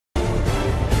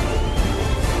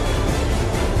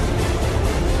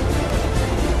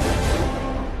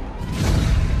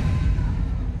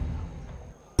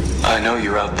I know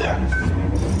you're out there.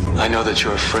 I know that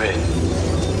you're afraid.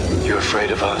 You're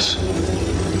afraid of us.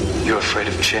 You're afraid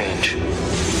of change.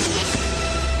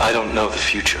 I don't know the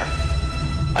future.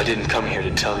 I didn't come here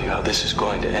to tell you how this is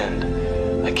going to end.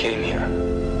 I came here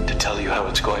to tell you how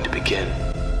it's going to begin.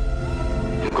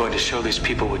 I'm going to show these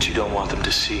people what you don't want them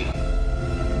to see.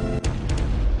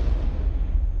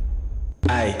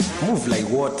 I move like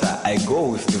water, I go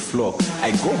with the flow.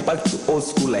 I go back to old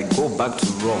school, I go back to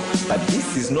Rome. But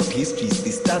this is not history, it's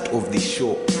the start of the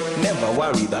show. Never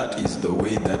worry, that is the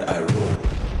way that I roll.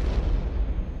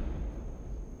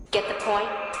 Get the point?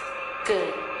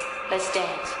 Good. Let's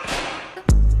dance.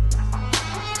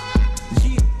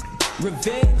 Yeah,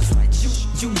 revenge.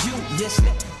 You, yes,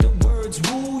 let the words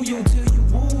woo you till you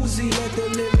woozy. Let the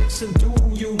lyrics subdue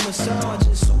you, massage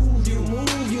and soothe you,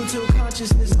 move you till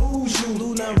consciousness ooze you.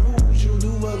 Do not rouge you,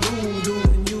 do what you do,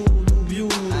 and you do you.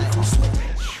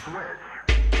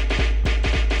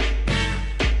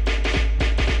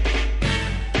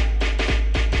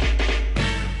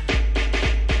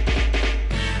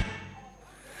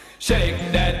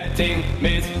 Shake that thing,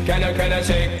 miss. Can I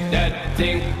shake that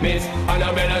thing, miss? And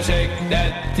I better shake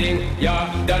that thing,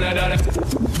 yeah. Donna.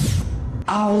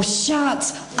 Oh,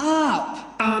 shut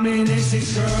up! I mean, this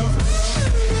is girl.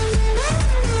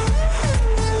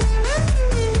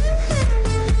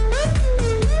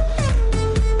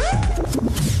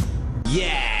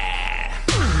 Yeah!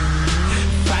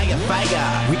 Fire.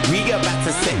 We about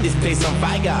to set this place on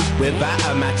fire. Without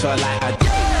a match or like a...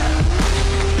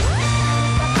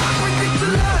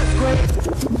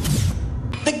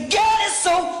 The girl is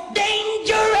so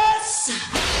dangerous!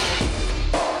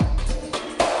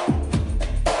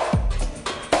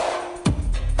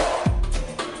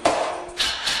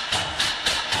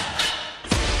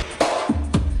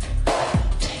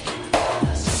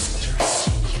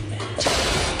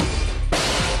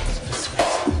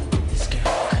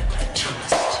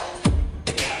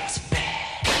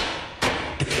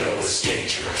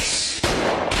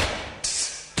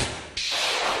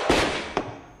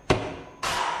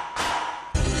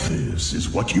 This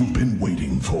is what you've been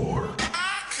waiting for. This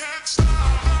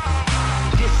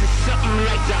is something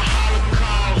like the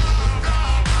Holocaust.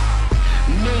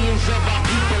 Millions of our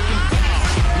people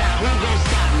lost. Now who gon'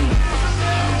 stop me?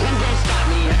 Who gon' stop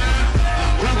me, huh?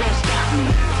 Who gon' stop me?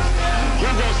 Who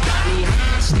gon' stop me,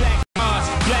 huh?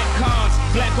 Black cars,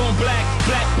 black on black,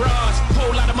 black bras.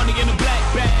 Whole lot of money in a black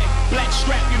bag. Black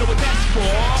strap, you know what that's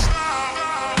for.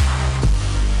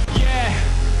 Yeah,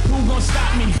 who gon'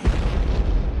 stop me?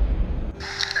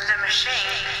 The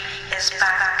machine is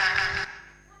back.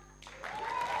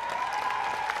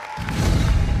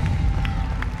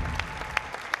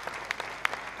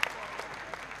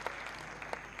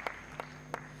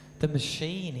 The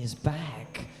machine is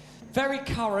back. Very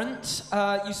current,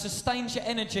 you sustained your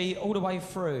energy all the way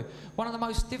through. One of the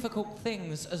most difficult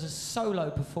things as a solo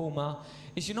performer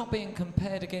is you're not being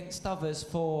compared against others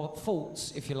for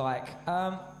faults, if you like.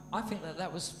 I think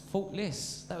that was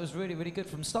faultless. That was really, really good.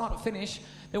 From start to finish,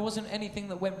 there wasn't anything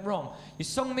that went wrong. Your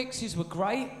song mixes were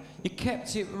great. You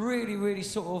kept it really, really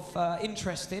sort of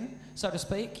interesting, so to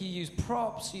speak. You used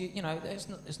props. You know,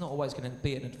 it's not always going to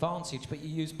be an advantage, but you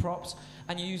used props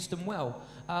and you used them well.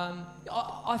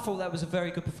 I thought that was a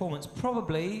very good performance.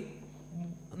 Probably,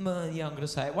 yeah, I'm going to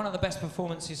say it, one of the best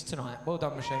performances tonight. Well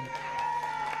done, Machine.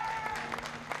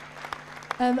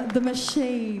 The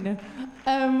Machine.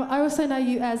 I also know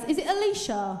you as, is it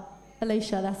Alisha?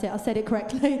 Alisha, that's it, I said it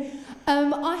correctly.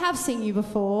 I have seen you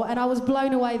before and I was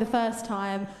blown away the first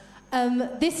time.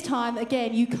 This time,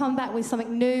 again, you come back with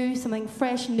something new, something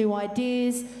fresh, new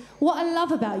ideas. What I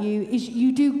love about you is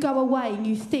you do go away and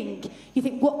you think,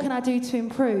 what can I do to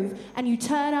improve? And you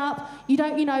turn up, you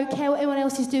don't, care what anyone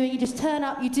else is doing, you just turn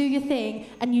up, you do your thing,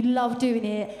 and you love doing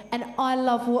it, and I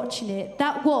love watching it.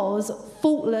 That was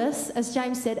faultless, as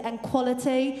James said, and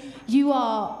quality. You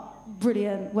are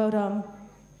brilliant, well done.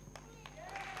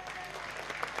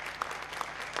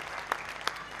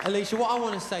 Alisha, what I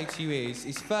want to say to you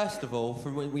is first of all,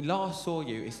 from when we last saw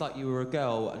you, it's like you were a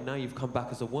girl and now you've come back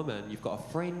as a woman. You've got a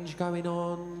fringe going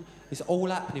on. It's all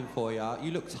happening for you. You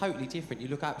look totally different. You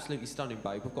look absolutely stunning,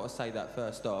 babe. I've got to say that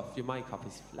first off. Your makeup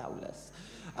is flawless.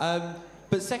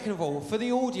 But second of all, for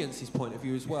the audience's point of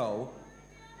view as well,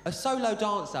 a solo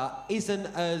dancer isn't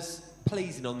as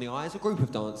pleasing on the eye as a group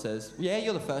of dancers. Yeah,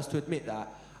 you're the first to admit that.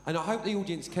 And I hope the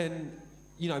audience can,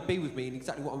 be with me in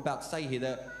exactly what I'm about to say here,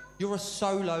 that you're a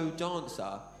solo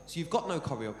dancer, so you've got no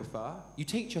choreographer, you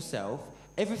teach yourself,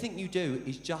 everything you do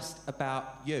is just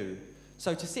about you.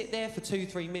 So to sit there for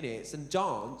 2-3 minutes and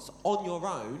dance on your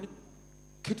own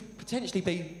could potentially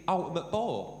be ultimate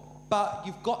bore. but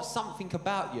you've got something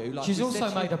about you. Like She's we also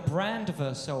said, made a brand of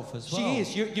herself as well. She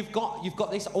is. You've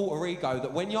got this alter ego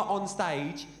that when you're on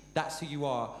stage, that's who you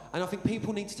are. And I think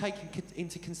people need to take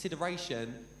into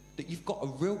consideration that you've got a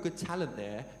real good talent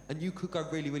there, and you could go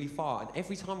really, really far. And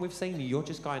every time we've seen you, you're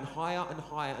just going higher and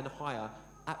higher and higher.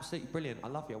 Absolutely brilliant. I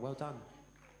love you. Well done.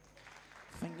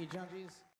 Thank you, judges.